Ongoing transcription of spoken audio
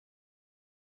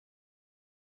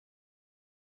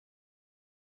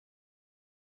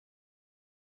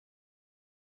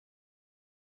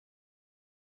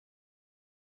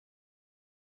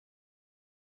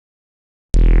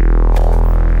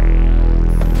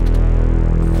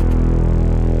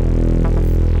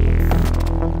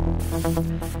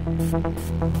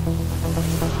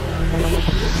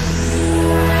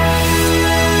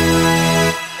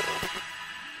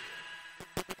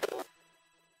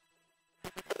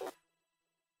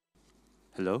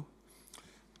Hello?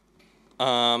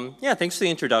 Yeah, thanks for the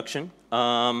introduction.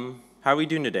 How are we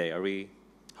doing today? Are we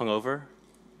hungover?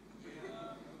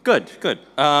 Good, good.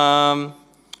 Well,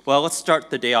 let's start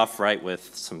the day off right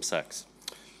with some sex.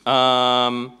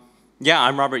 Yeah,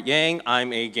 I'm Robert Yang.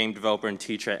 I'm a game developer and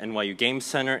teacher at NYU Game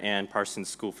Center and Parsons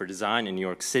School for Design in New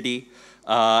York City.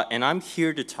 And I'm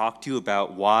here to talk to you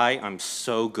about why I'm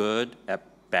so good at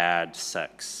bad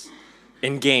sex.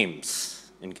 In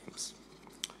games. In games.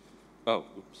 Oh,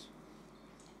 oops.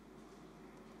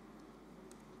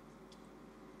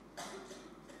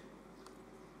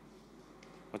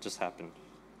 What just happened?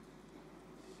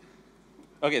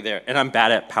 Okay, there. And I'm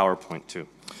bad at PowerPoint, too.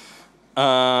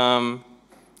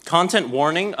 Content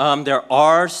warning, there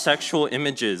are sexual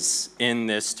images in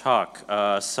this talk.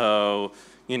 So,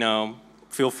 you know,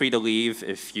 feel free to leave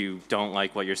if you don't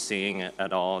like what you're seeing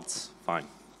at all. It's fine.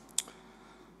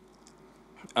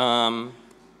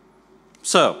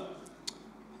 So,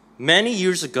 many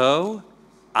years ago,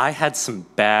 I had some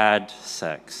bad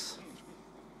sex.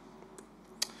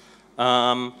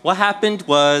 What happened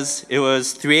was, it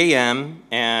was 3 a.m.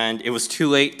 and it was too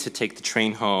late to take the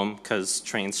train home because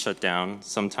trains shut down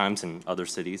sometimes in other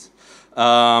cities.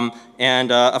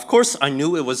 Of course, I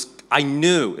knew it was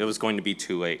going to be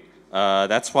too late.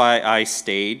 That's why I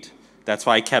stayed. That's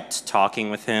why I kept talking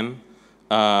with him.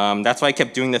 That's why I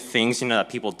kept doing the things, you know, that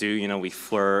people do. You know, we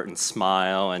flirt and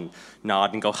smile and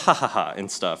nod and go ha ha ha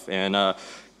and stuff.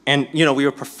 And you know, we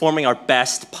were performing our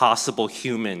best possible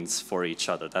humans for each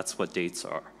other. That's what dates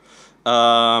are.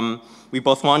 We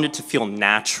both wanted to feel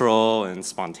natural and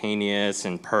spontaneous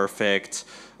and perfect,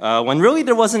 when really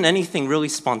there wasn't anything really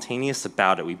spontaneous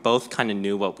about it. We both kind of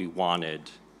knew what we wanted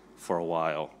for a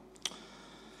while.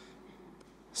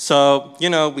 So, you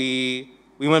know, we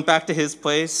went back to his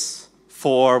place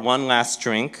for one last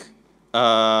drink.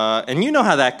 And you know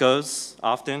how that goes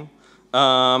often.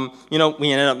 You know,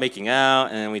 we ended up making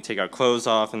out, and we take our clothes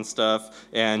off and stuff,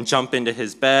 and jump into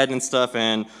his bed and stuff,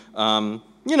 and,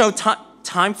 you know,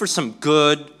 time for some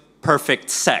good, perfect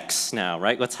sex now,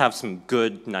 right? Let's have some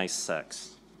good, nice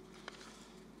sex.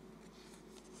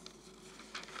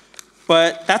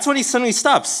 But that's when he suddenly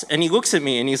stops, and he looks at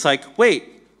me, and he's like, wait,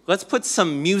 let's put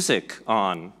some music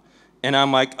on. And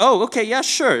I'm like, oh, okay, yeah,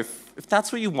 sure. If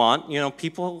that's what you want, you know,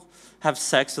 people have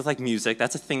sex with like music.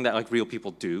 That's a thing that like real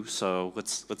people do, so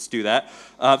let's do that.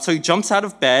 So he jumps out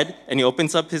of bed and he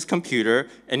opens up his computer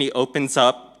and he opens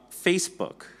up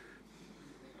Facebook.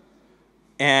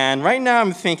 And right now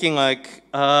I'm thinking like,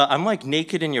 I'm like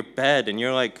naked in your bed and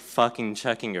you're like fucking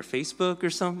checking your Facebook or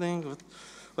something?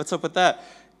 What's up with that?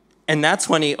 And that's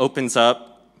when he opens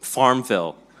up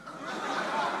Farmville.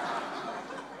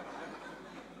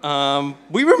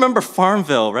 We remember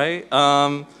Farmville, right?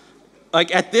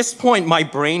 Like at this point, my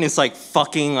brain is like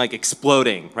fucking like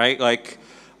exploding, right? Like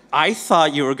I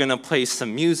thought you were gonna play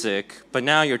some music, but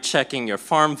now you're checking your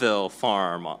Farmville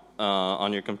farm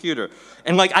on your computer.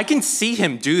 And like I can see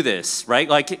him do this, right?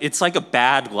 Like it's like a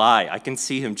bad lie. I can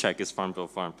see him check his Farmville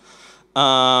farm.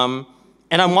 And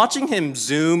I'm watching him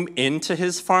zoom into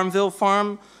his Farmville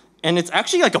farm, and it's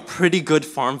actually like a pretty good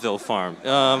Farmville farm.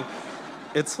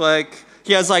 It's like,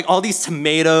 he has like all these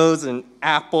tomatoes and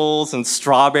apples and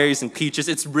strawberries and peaches.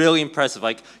 It's really impressive.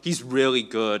 Like he's really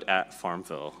good at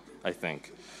Farmville, I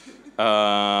think.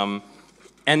 And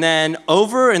then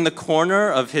over in the corner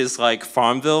of his like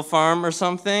Farmville farm or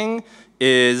something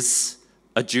is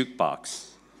a jukebox.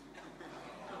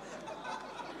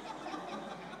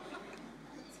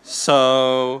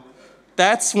 So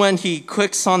that's when he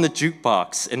clicks on the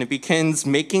jukebox and it begins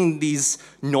making these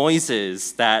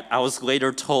noises that I was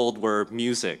later told were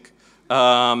music.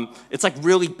 It's like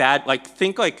really bad, like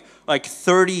think like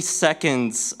 30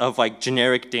 seconds of like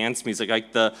generic dance music,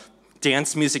 like the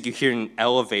dance music you hear in an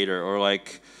elevator or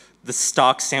like the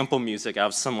stock sample music out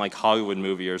of some like Hollywood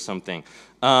movie or something.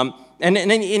 And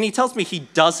he tells me he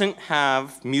doesn't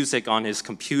have music on his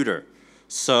computer.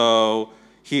 So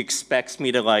he expects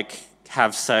me to like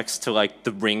have sex to like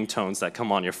the ringtones that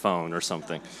come on your phone or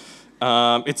something.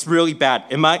 It's really bad.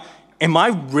 Am I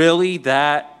really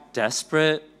that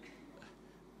desperate?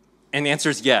 And the answer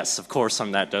is yes, of course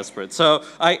I'm that desperate. So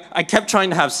I kept trying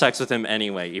to have sex with him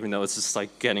anyway, even though it's just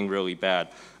like getting really bad.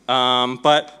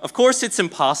 But of course it's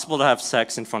impossible to have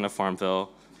sex in front of Farmville.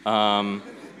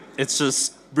 It's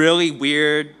just really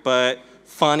weird, but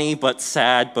funny, but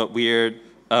sad, but weird.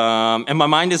 And my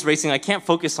mind is racing. I can't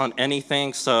focus on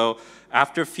anything, so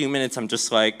after a few minutes, I'm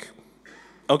just like,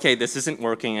 okay, this isn't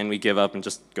working, and we give up and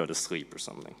just go to sleep or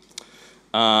something.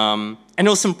 And it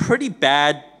was some pretty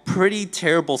bad, pretty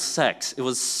terrible sex. It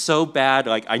was so bad,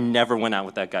 like I never went out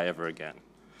with that guy ever again.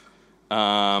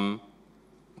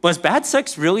 But is bad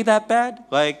sex really that bad?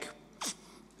 Like,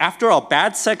 after all,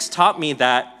 bad sex taught me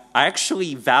that I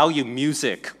actually value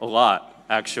music a lot,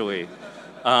 actually.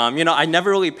 You know, I never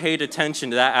really paid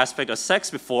attention to that aspect of sex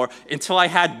before until I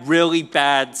had really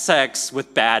bad sex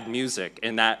with bad music,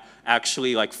 and that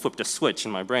actually like flipped a switch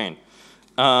in my brain.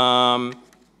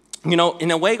 You know,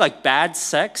 in a way, like bad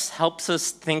sex helps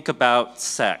us think about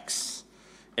sex,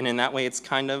 and in that way, it's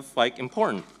kind of like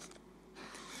important.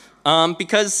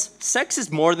 Because sex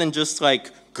is more than just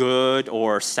like good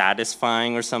or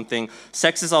satisfying or something.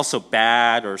 Sex is also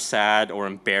bad or sad or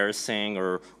embarrassing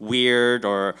or weird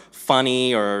or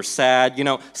funny or sad. You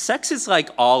know, sex is like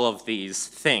all of these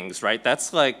things, right?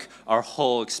 That's like our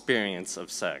whole experience of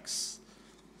sex.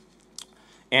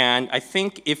 And I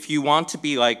think if you want to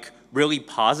be like really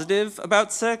positive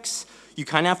about sex, you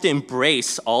kind of have to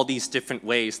embrace all these different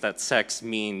ways that sex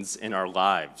means in our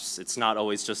lives. It's not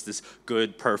always just this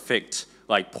good, perfect,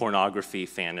 like pornography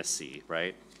fantasy,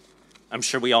 right? I'm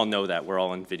sure we all know that. We're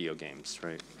all in video games,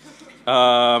 right?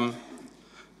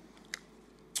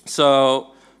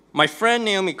 So my friend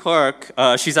Naomi Clark,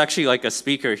 she's actually like a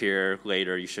speaker here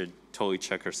later. You should totally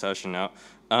check her session out.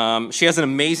 She has an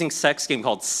amazing sex game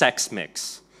called Sex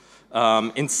Mix.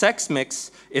 In Sex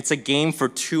Mix, it's a game for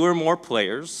 2 or more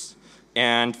players.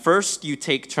 And first, you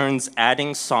take turns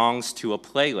adding songs to a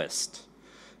playlist.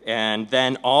 And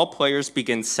then all players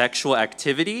begin sexual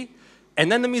activity, and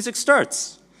then the music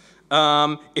starts.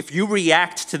 If you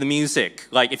react to the music,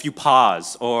 like if you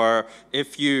pause, or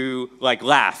if you like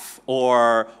laugh,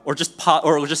 or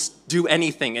just do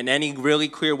anything in any really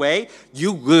clear way,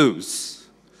 you lose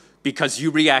because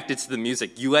you reacted to the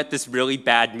music. You let this really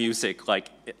bad music like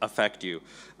affect you.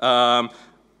 But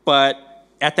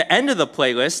at the end of the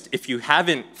playlist, if you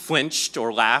haven't flinched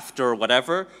or laughed or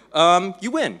whatever,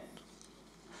 you win.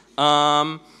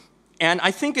 And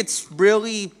I think it's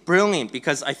really brilliant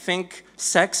because I think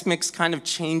Sex Mix kind of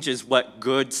changes what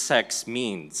good sex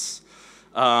means.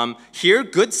 Here,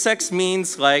 good sex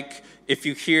means like if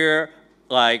you hear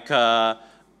like I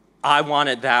Want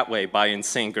It That Way by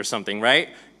NSYNC or something, right?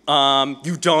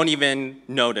 You don't even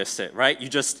notice it, right? You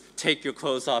just take your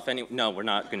clothes off anyway. No, we're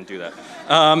not going to do that.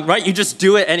 Right? You just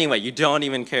do it anyway. You don't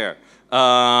even care.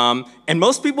 And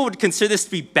most people would consider this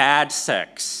to be bad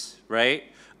sex, right?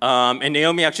 And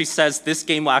Naomi actually says this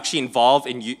game will actually involve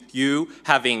in you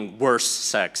having worse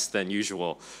sex than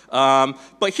usual.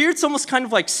 But here it's almost kind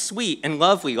of like sweet and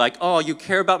lovely, like, oh, you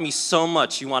care about me so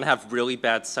much, you want to have really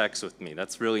bad sex with me.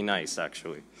 That's really nice,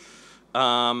 actually.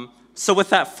 So with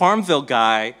that Farmville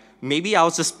guy, maybe I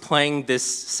was just playing this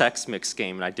Sex Mix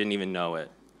game and I didn't even know it.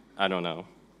 I don't know.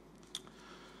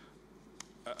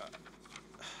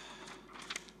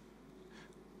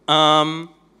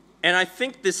 And I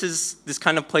think this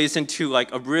kind of plays into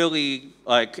like a really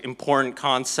like important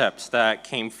concept that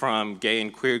came from gay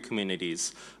and queer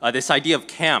communities. This idea of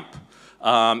camp.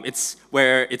 It's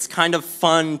where it's kind of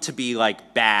fun to be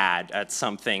like bad at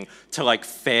something, to like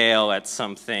fail at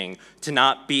something, to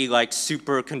not be like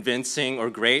super convincing or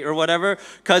great or whatever.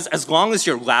 Because as long as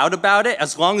you're loud about it,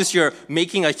 as long as you're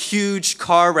making a huge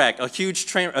car wreck, a huge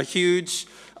deal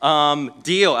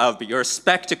out of it, you're a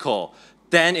spectacle,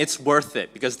 then it's worth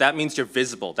it because that means you're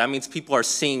visible. That means people are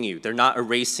seeing you. They're not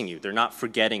erasing you. They're not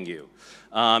forgetting you.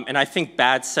 And I think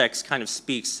bad sex kind of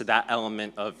speaks to that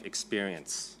element of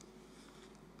experience.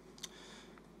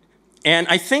 And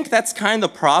I think that's kind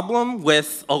of the problem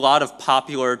with a lot of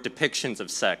popular depictions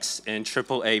of sex in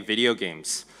AAA video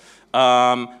games.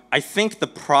 I think the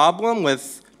problem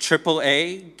with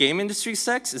AAA game industry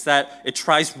sex is that it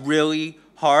tries really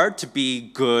hard to be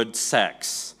good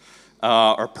sex.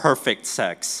 Or perfect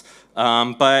sex.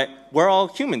 But we're all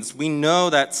humans. We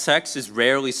know that sex is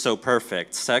rarely so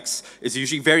perfect. Sex is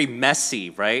usually very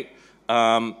messy, right?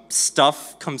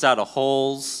 Stuff comes out of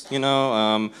holes, you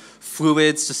know,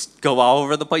 fluids just go all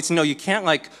over the place. You know, you can't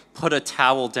like put a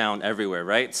towel down everywhere,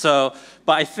 right? So,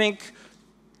 but I think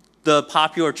the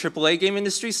popular AAA game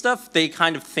industry stuff, they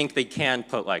kind of think they can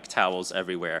put like towels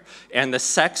everywhere. And the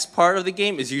sex part of the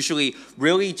game is usually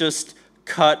really just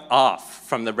cut off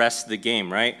from the rest of the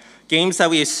game, right? Games that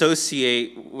we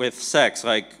associate with sex,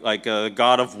 like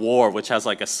God of War, which has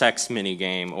like a sex mini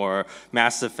game, or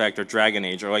Mass Effect or Dragon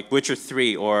Age, or like Witcher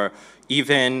 3, or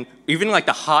even like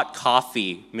the hot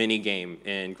coffee mini game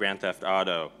in Grand Theft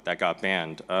Auto that got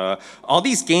banned. All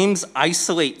these games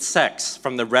isolate sex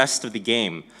from the rest of the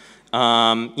game.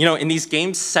 You know, in these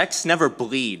games, sex never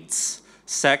bleeds.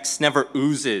 Sex never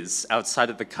oozes outside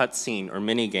of the cutscene or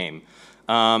mini game.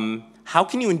 How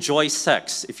can you enjoy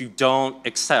sex if you don't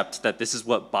accept that this is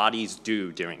what bodies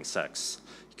do during sex?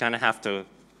 You kind of have to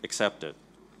accept it.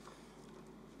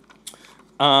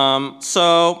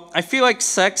 So I feel like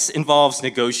sex involves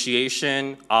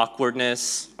negotiation,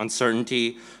 awkwardness,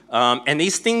 uncertainty, and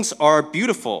these things are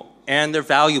beautiful and they're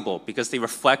valuable because they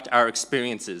reflect our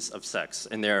experiences of sex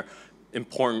and they're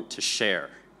important to share.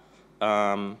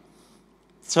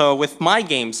 So with my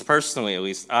games, personally at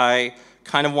least, I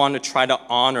kind of want to try to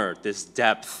honor this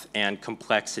depth and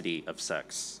complexity of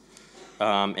sex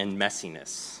and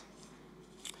messiness.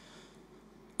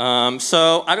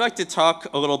 So I'd like to talk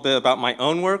a little bit about my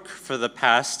own work for the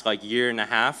past like year and a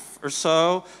half or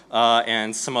so,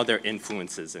 and some other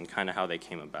influences and kind of how they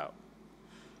came about.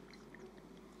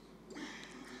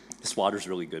 This water's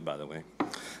really good, by the way.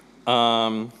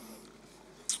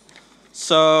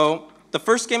 So the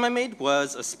first game I made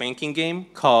was a spanking game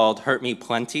called Hurt Me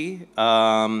Plenty,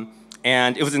 and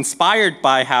it was inspired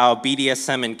by how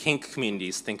BDSM and kink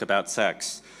communities think about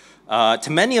sex. To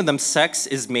many of them, sex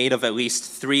is made of at least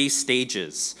 3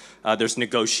 stages. There's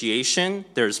negotiation,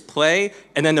 there's play,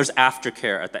 and then there's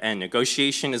aftercare at the end.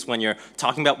 Negotiation is when you're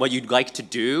talking about what you'd like to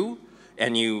do,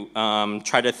 and you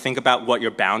try to think about what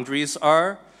your boundaries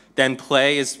are. Then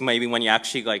play is maybe when you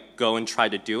actually like go and try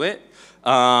to do it.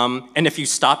 And if you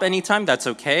stop anytime, that's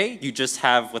okay. You just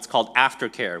have what's called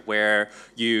aftercare, where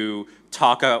you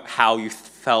talk about how you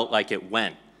felt like it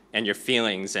went and your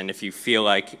feelings, and if you feel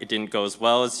like it didn't go as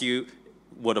well as you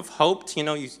would have hoped, you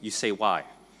know, you say why.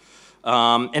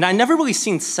 And I never really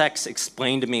seen sex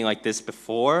explained to me like this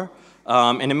before,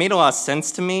 and it made a lot of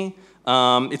sense to me.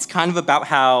 It's kind of about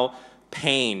how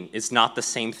pain is not the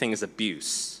same thing as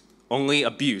abuse. Only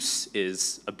abuse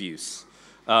is abuse.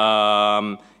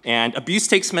 And abuse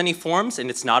takes many forms, and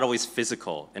it's not always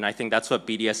physical, and I think that's what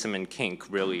BDSM and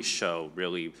kink really show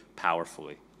really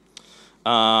powerfully.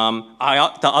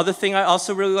 The other thing I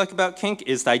also really like about kink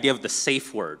is the idea of the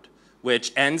safe word,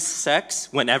 which ends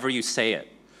sex whenever you say it.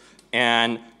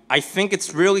 And I think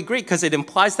it's really great because it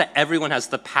implies that everyone has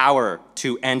the power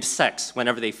to end sex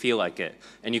whenever they feel like it.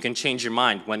 And you can change your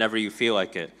mind whenever you feel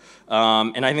like it.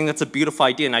 And I think that's a beautiful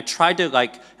idea. And I tried to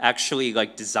actually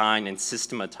design and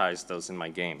systematize those in my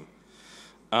game.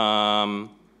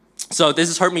 So this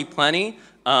has hurt me plenty.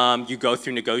 You go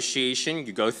through negotiation,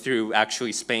 you go through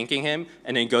actually spanking him,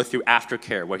 and then you go through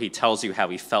aftercare where he tells you how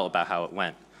he felt about how it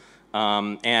went.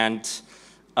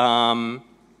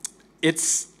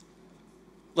 It's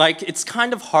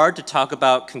kind of hard to talk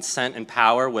about consent and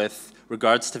power with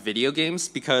regards to video games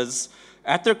because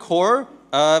at their core,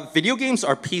 video games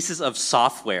are pieces of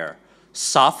software.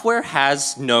 Software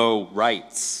has no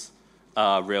rights,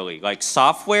 really. Like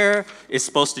software is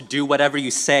supposed to do whatever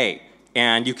you say.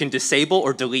 And you can disable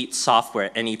or delete software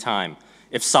at any time.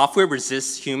 If software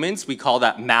resists humans, we call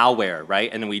that malware, right?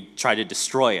 And then we try to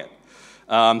destroy it.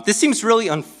 This seems really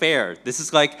unfair. This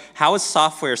is like, how is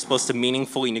software supposed to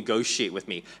meaningfully negotiate with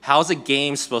me? How is a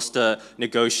game supposed to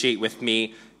negotiate with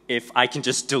me if I can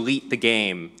just delete the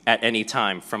game at any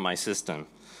time from my system?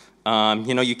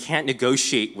 You know, you can't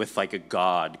negotiate with like a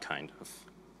god, kind of.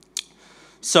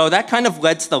 So that kind of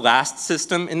led to the last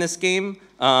system in this game,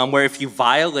 where if you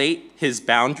violate his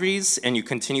boundaries and you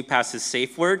continue past his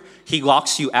safe word, he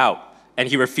locks you out and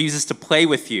he refuses to play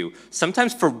with you,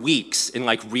 sometimes for weeks in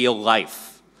like real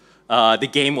life. The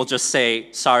game will just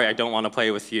say, sorry, I don't want to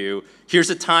play with you. Here's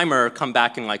a timer, come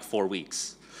back in like 4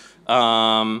 weeks.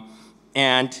 And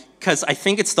because I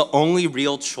think it's the only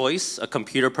real choice a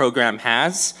computer program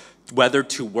has, whether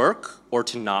to work or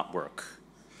to not work.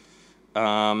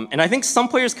 And I think some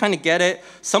players kind of get it.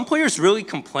 Some players really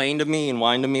complain to me and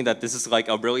whine to me that this is like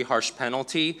a really harsh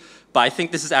penalty, but I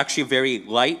think this is actually a very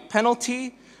light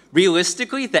penalty.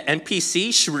 Realistically, the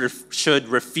NPC should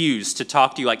refuse to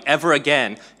talk to you like ever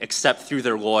again except through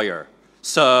their lawyer.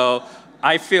 So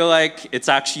I feel like it's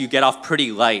actually, you get off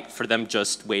pretty light for them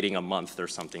just waiting a month or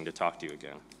something to talk to you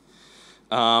again.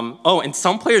 Oh, and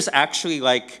some players actually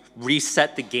like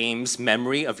reset the game's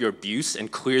memory of your abuse and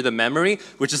clear the memory,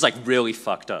 which is like really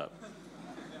fucked up.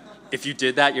 If you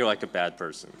did that, you're like a bad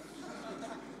person.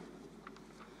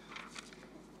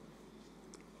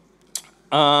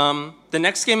 The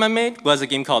next game I made was a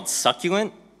game called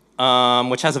Succulent,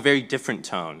 which has a very different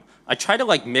tone. I try to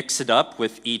like mix it up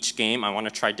with each game. I want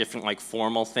to try different like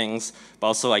formal things, but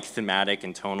also like thematic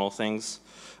and tonal things.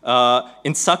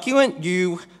 In Succulent,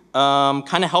 you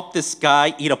kind of help this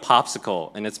guy eat a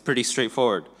popsicle, and it's pretty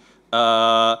straightforward.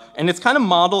 And it's kind of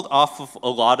modeled off of a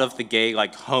lot of the gay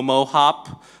like homo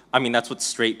hop. I mean, that's what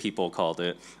straight people called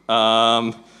it.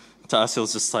 To us, it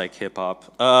was just like hip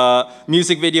hop.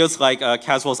 Music videos like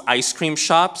Caswell's Ice Cream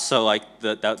Shop, so like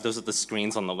those are the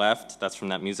screens on the left, that's from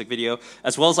that music video,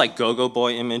 as well as like Go-Go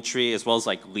Boy imagery, as well as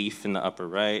like Leaf in the upper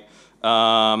right.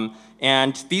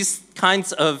 And these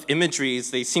kinds of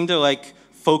imageries, they seem to like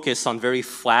focus on very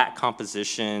flat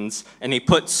compositions, and they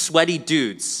put sweaty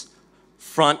dudes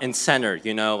front and center,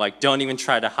 you know, like don't even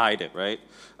try to hide it, right?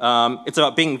 It's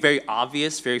about being very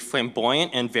obvious, very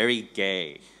flamboyant, and very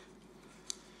gay.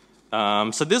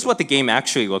 So this is what the game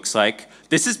actually looks like.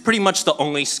 This is pretty much the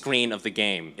only screen of the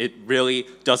game. It really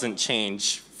doesn't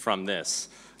change from this.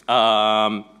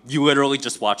 You literally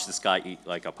just watch this guy eat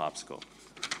like a popsicle.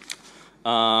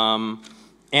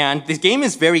 And the game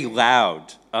is very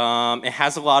loud. It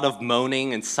has a lot of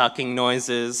moaning and sucking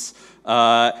noises.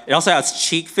 It also has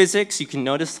cheek physics. You can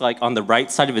notice like on the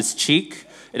right side of his cheek,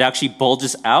 it actually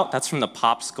bulges out. That's from the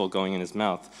popsicle going in his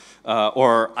mouth.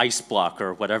 Or ice block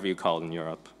or whatever you call it in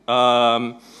Europe.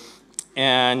 You know,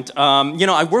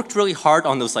 I worked really hard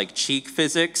on those like cheek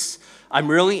physics. I'm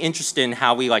really interested in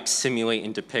how we like simulate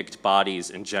and depict bodies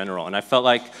in general. And I felt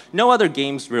like no other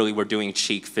games really were doing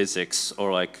cheek physics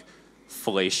or like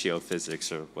fellatio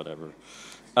physics or whatever.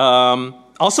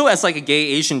 Also, as like a gay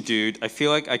Asian dude, I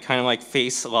feel like I kind of like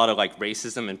face a lot of like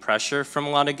racism and pressure from a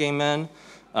lot of gay men.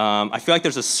 I feel like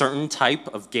there's a certain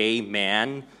type of gay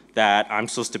man that I'm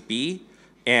supposed to be.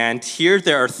 And here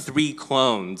there are 3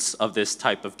 clones of this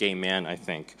type of gay man, I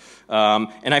think.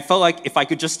 And I felt like if I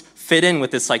could just fit in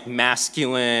with this like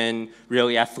masculine,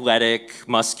 really athletic,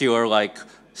 muscular, like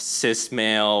cis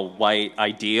male, white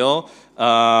ideal,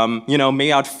 you know,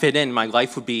 maybe I'd fit in, my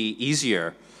life would be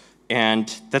easier.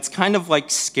 And that's kind of like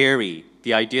scary,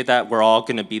 the idea that we're all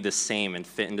gonna be the same and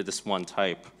fit into this one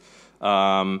type.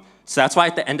 So that's why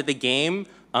at the end of the game,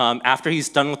 after he's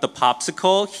done with the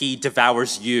popsicle, he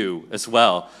devours you as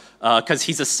well, because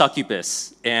he's a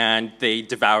succubus and they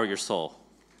devour your soul.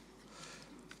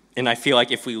 And I feel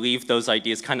like if we leave those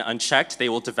ideas kind of unchecked, they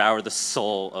will devour the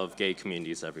soul of gay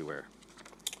communities everywhere.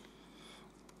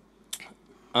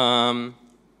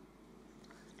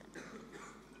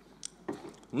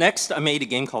 Next, I made a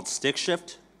game called Stick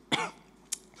Shift.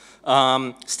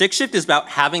 Stick Shift is about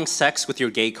having sex with your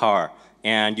gay car,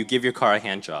 and you give your car a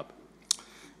hand job.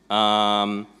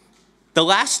 The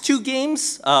last 2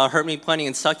 games, Hurt Me Plenty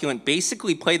and Succulent,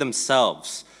 basically play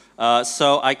themselves.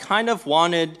 So I kind of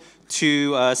wanted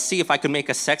to see if I could make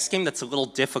a sex game that's a little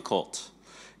difficult.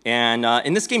 And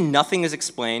in this game, nothing is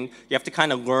explained. You have to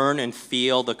kind of learn and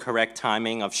feel the correct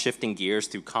timing of shifting gears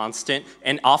through constant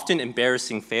and often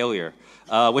embarrassing failure,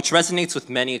 which resonates with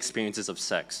many experiences of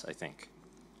sex, I think.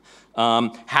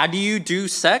 How do you do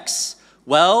sex?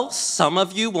 Well, some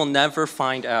of you will never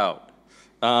find out.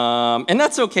 And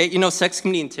that's okay. You know, sex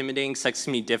can be intimidating, sex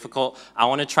can be difficult. I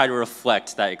want to try to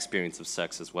reflect that experience of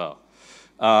sex as well.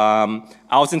 I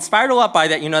was inspired a lot by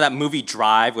that, you know, that movie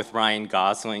Drive with Ryan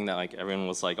Gosling that like everyone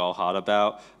was like all hot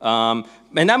about.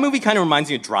 And that movie kind of reminds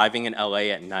me of driving in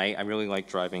LA at night. I really like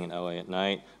driving in LA at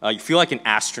night. You feel like an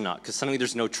astronaut because suddenly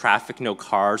there's no traffic, no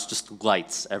cars, just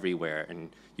lights everywhere. And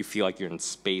you feel like you're in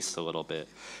space a little bit.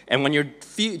 And when you're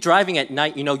driving at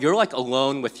night, you know, you're like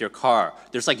alone with your car.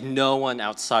 There's like no one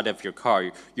outside of your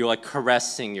car. You're like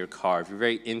caressing your car. You're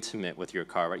very intimate with your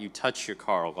car, right? You touch your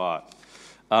car a lot.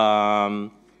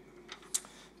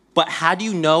 But how do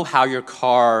you know how your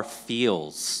car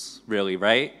feels, really,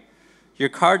 right? Your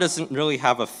car doesn't really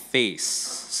have a face.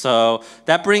 So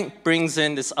that brings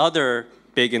in this other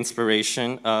big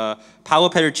inspiration. Paolo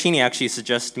Pedercini actually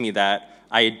suggested to me that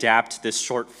I adapt this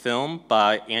short film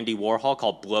by Andy Warhol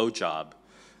called Blowjob.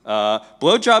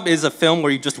 Blowjob is a film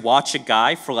where you just watch a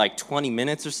guy for like 20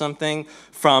 minutes or something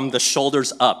from the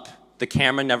shoulders up. The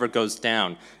camera never goes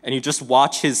down. And you just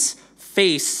watch his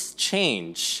face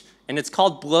change. And it's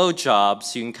called Blowjob,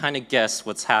 so you can kind of guess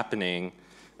what's happening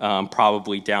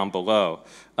probably down below.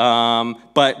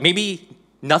 But maybe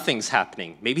nothing's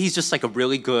happening. Maybe he's just like a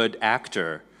really good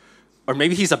actor. Or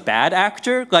maybe he's a bad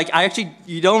actor. Like,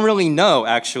 you don't really know,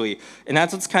 actually. And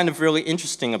that's what's kind of really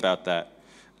interesting about that.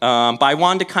 But I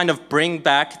wanted to kind of bring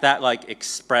back that like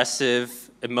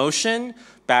expressive emotion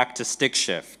back to Stick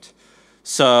Shift.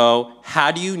 So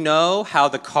how do you know how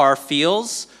the car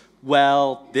feels?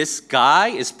 Well, this guy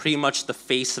is pretty much the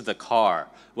face of the car.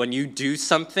 When you do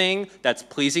something that's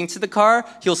pleasing to the car,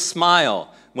 he'll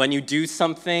smile. When you do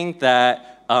something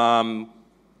that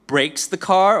breaks the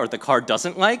car or the car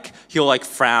doesn't like, he'll like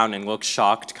frown and look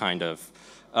shocked, kind of.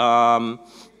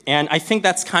 And I think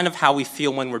that's kind of how we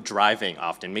feel when we're driving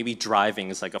often. Maybe driving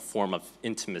is like a form of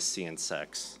intimacy and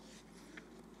sex.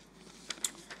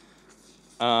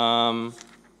 Then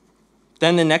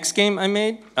the next game I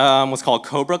made was called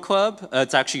Cobra Club.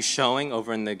 It's actually showing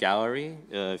over in the gallery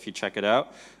if you check it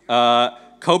out.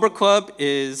 Cobra Club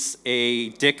is a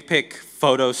dick pic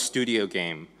photo studio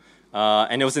game.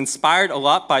 And it was inspired a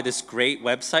lot by this great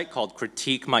website called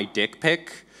Critique My Dick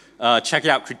Pic. Check it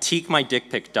out,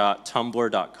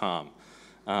 critiquemydickpic.tumblr.com.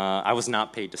 I was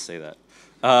not paid to say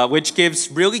that. Which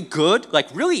gives really good, like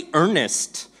really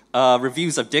earnest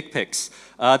reviews of dick pics.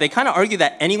 They kind of argue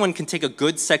that anyone can take a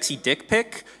good, sexy dick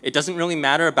pic. It doesn't really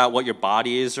matter about what your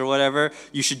body is or whatever.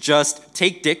 You should just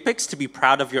take dick pics to be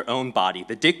proud of your own body.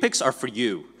 The dick pics are for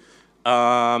you.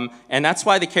 And that's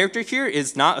why the character here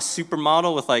is not a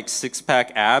supermodel with like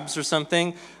six-pack abs or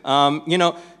something. You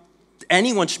know,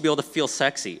 anyone should be able to feel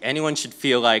sexy. Anyone should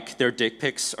feel like their dick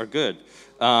pics are good.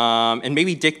 And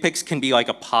maybe dick pics can be like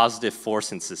a positive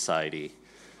force in society.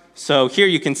 So here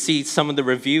you can see some of the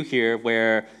review here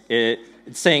where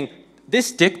it's saying,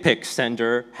 this dick pic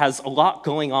sender has a lot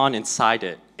going on inside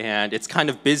it, and it's kind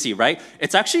of busy, right?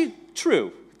 It's actually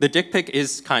true. The dick pic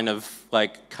is kind of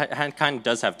like, kind of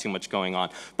does have too much going on.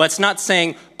 But it's not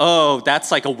saying, oh,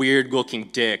 that's like a weird looking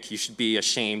dick, you should be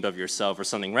ashamed of yourself or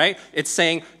something, right? It's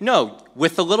saying, no,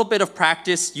 with a little bit of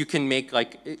practice, you can make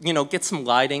like, you know, get some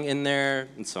lighting in there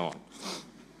and so on.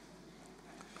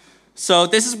 So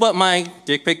this is what my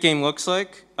dick pic game looks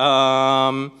like.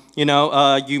 You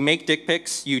know, you make dick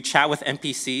pics, you chat with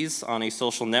NPCs on a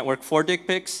social network for dick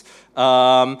pics.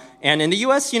 And in the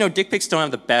US, you know, dick pics don't have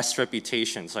the best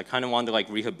reputation, so I kind of wanted to like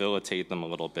rehabilitate them a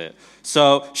little bit.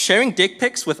 So sharing dick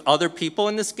pics with other people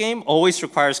in this game always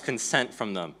requires consent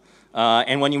from them.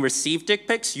 And when you receive dick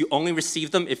pics, you only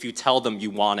receive them if you tell them you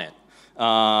want it.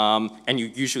 And you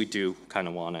usually do kind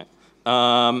of want it.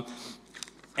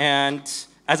 And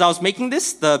as I was making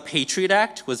this, the Patriot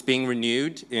Act was being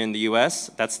renewed in the US.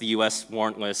 That's the US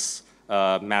warrantless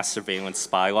mass surveillance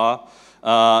spy law.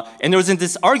 And there was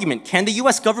this argument, can the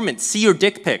US government see your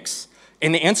dick pics?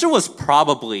 And the answer was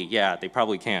probably, yeah, they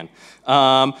probably can.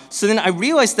 So then I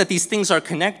realized that these things are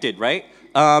connected, right?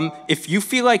 If you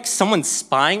feel like someone's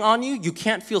spying on you, you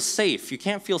can't feel safe, you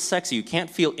can't feel sexy, you can't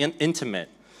feel intimate.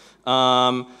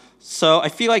 So I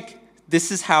feel like this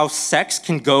is how sex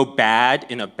can go bad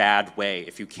in a bad way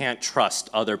if you can't trust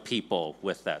other people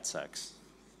with that sex.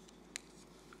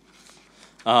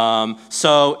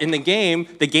 So in the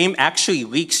game actually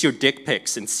leaks your dick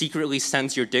pics and secretly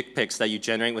sends your dick pics that you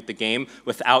generate with the game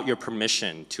without your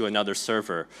permission to another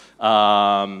server.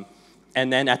 And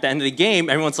then at the end of the game,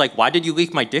 everyone's like, why did you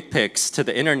leak my dick pics to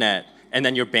the internet? And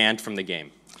then you're banned from the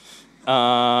game.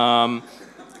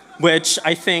 Which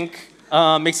I think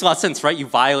makes a lot of sense, right? You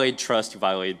violate trust, you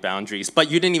violate boundaries,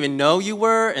 but you didn't even know you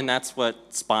were, and that's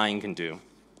what spying can do.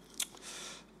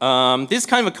 This is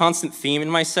kind of a constant theme in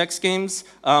my sex games.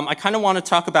 I kind of want to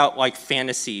talk about like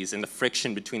fantasies and the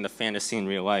friction between the fantasy and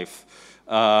real life.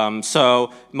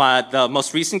 So the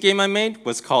most recent game I made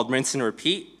was called Rinse and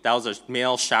Repeat. That was a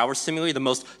male shower simulator, the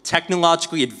most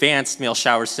technologically advanced male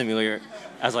shower simulator,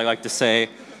 as I like to say.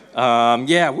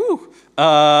 Yeah, woo.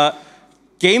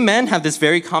 Gay men have this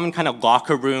very common kind of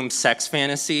locker room sex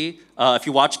fantasy. If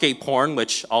you watch gay porn,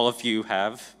 which all of you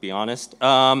have, be honest,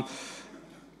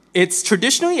 it's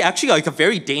traditionally actually like a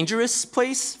very dangerous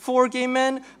place for gay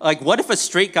men. Like, what if a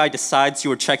straight guy decides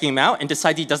you were checking him out and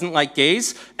decides he doesn't like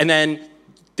gays, and then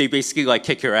they basically like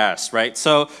kick your ass, right?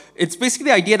 So it's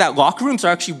basically the idea that locker rooms are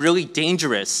actually really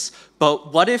dangerous,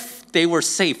 but what if they were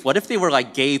safe? What if they were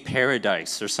like gay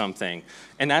paradise or something?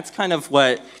 And that's kind of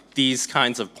what these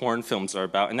kinds of porn films are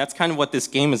about, and that's kind of what this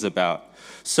game is about.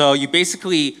 So you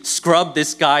basically scrub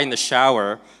this guy in the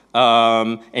shower,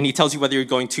 and he tells you whether you're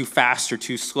going too fast or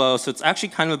too slow. So it's actually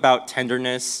kind of about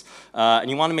tenderness, and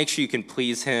you want to make sure you can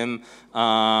please him.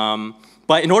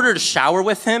 But in order to shower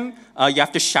with him, you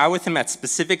have to shower with him at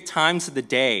specific times of the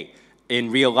day in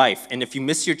real life. And if you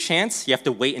miss your chance, you have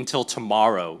to wait until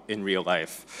tomorrow in real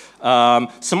life.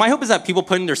 So my hope is that people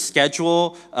put in their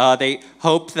schedule, they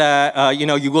hope that you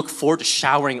know, you look forward to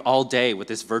showering all day with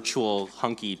this virtual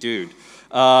hunky dude.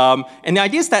 And the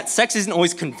idea is that sex isn't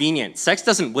always convenient. Sex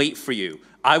doesn't wait for you.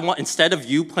 Instead of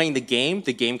you playing the game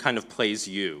kind of plays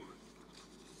you.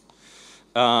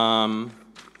 Now,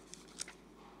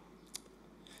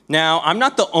 I'm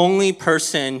not the only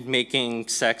person making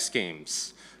sex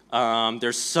games.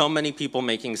 There's so many people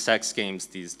making sex games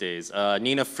these days.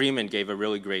 Nina Freeman gave a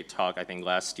really great talk, I think,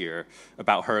 last year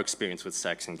about her experience with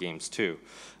sex in games, too.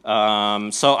 So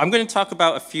I'm going to talk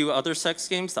about a few other sex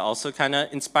games that also kind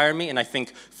of inspire me and I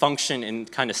think function in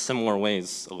kind of similar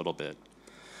ways a little bit.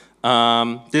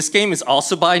 This game is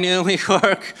also by New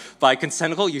York, by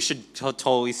Consentical. You should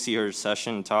totally see her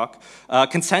session and talk.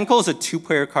 Consentical is a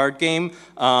two-player card game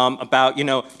about, you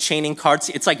know, chaining cards.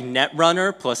 It's like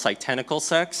Netrunner plus like tentacle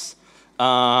sex.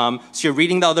 So you're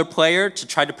reading the other player to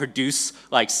try to produce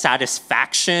like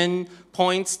satisfaction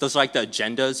points. Those are like the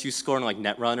agendas you score in like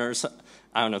Netrunner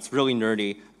I don't know, it's really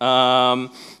nerdy.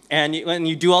 And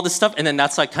you do all this stuff, and then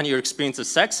that's like kind of your experience of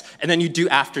sex, and then you do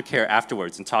aftercare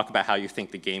afterwards and talk about how you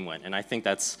think the game went. And I think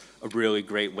that's a really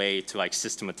great way to like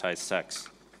systematize sex.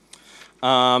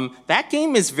 That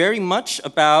game is very much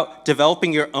about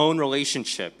developing your own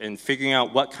relationship and figuring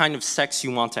out what kind of sex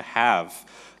you want to have.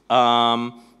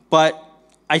 But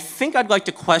I think I'd like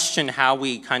to question how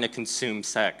we kind of consume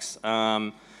sex.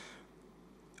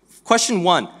 Question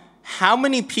 1, how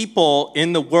many people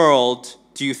in the world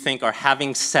do you think are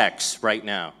having sex right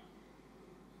now?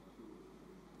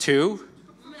 2?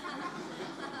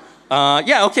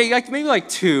 Yeah, okay, like maybe like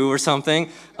 2 or something.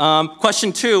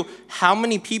 Question 2, how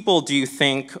many people do you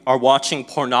think are watching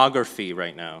pornography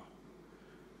right now?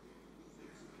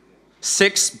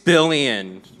 6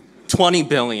 billion, 20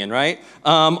 billion, right?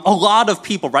 A lot of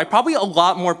people, right? Probably a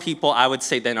lot more people, I would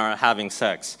say, than are having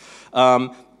sex.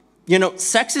 You know,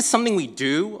 sex is something we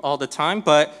do all the time,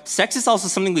 but sex is also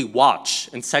something we watch,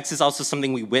 and sex is also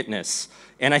something we witness.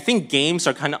 And I think games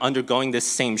are kind of undergoing this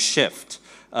same shift.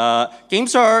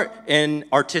 Games are an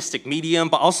artistic medium,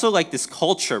 but also like this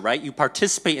culture, right? You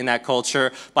participate in that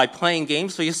culture by playing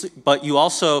games, but you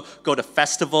also go to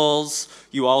festivals,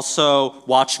 you also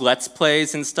watch Let's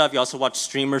Plays and stuff, you also watch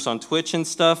streamers on Twitch and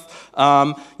stuff.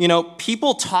 You know,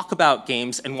 people talk about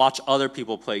games and watch other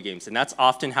people play games, and that's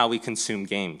often how we consume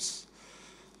games.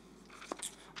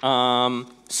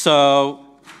 So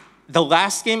the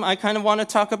last game I kind of want to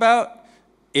talk about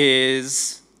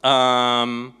is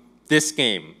this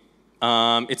game.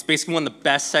 It's basically one of the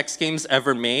best sex games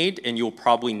ever made, and you'll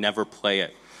probably never play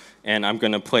it. And I'm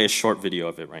going to play a short video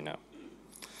of it right now.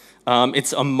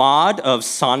 It's a mod of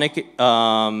Sonic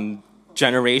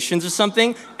Generations or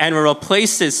something, and it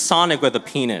replaces Sonic with a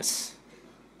penis.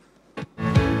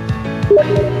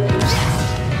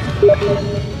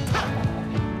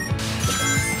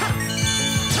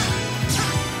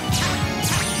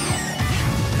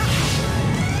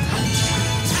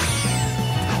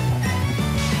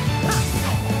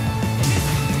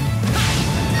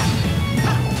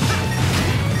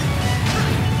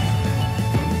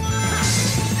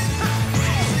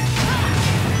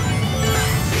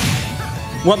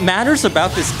 What matters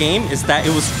about this game is that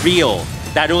it was real,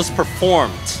 that it was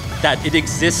performed, that it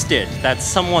existed, that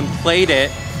someone played it,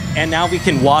 and now we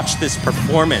can watch this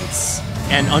performance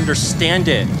and understand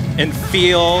it and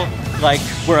feel like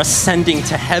we're ascending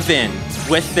to heaven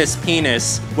with this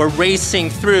penis. We're racing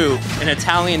through an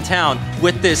Italian town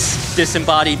with this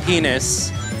disembodied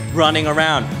penis running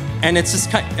around. And it's just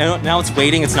kind of, now it's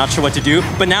waiting, it's not sure what to do,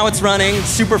 but now it's running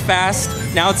super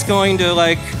fast. Now it's going to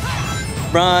like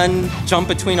run, jump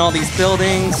between all these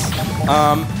buildings.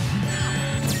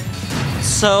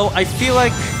 So I feel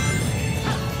like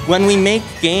when we make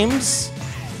games,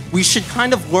 we should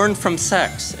kind of learn from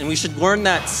sex, and we should learn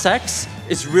that sex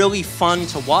is really fun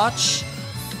to watch.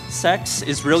 Sex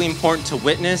is really important to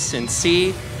witness and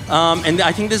see. And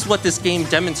I think this is what this game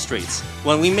demonstrates.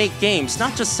 When we make games,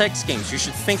 not just sex games, you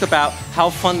should think about how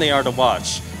fun they are to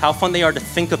watch, how fun they are to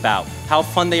think about, how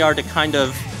fun they are to kind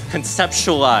of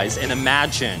conceptualize and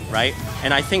imagine, right?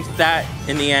 And I think that,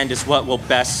 in the end, is what will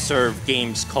best serve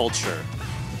games culture.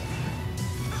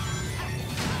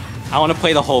 I want to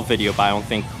play the whole video, but I don't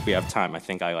think we have time. I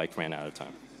think I like ran out of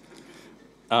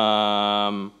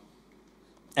time.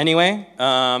 Anyway,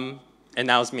 and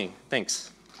that was me. Thanks.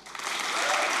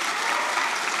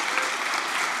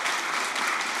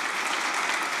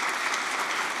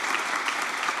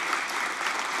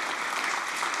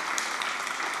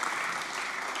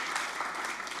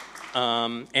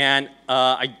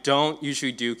 I don't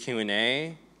usually do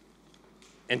Q&A,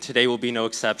 and today will be no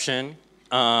exception.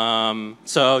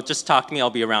 So just talk to me. I'll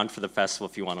be around for the festival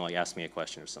if you want to like ask me a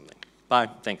question or something. Bye.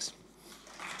 Thanks.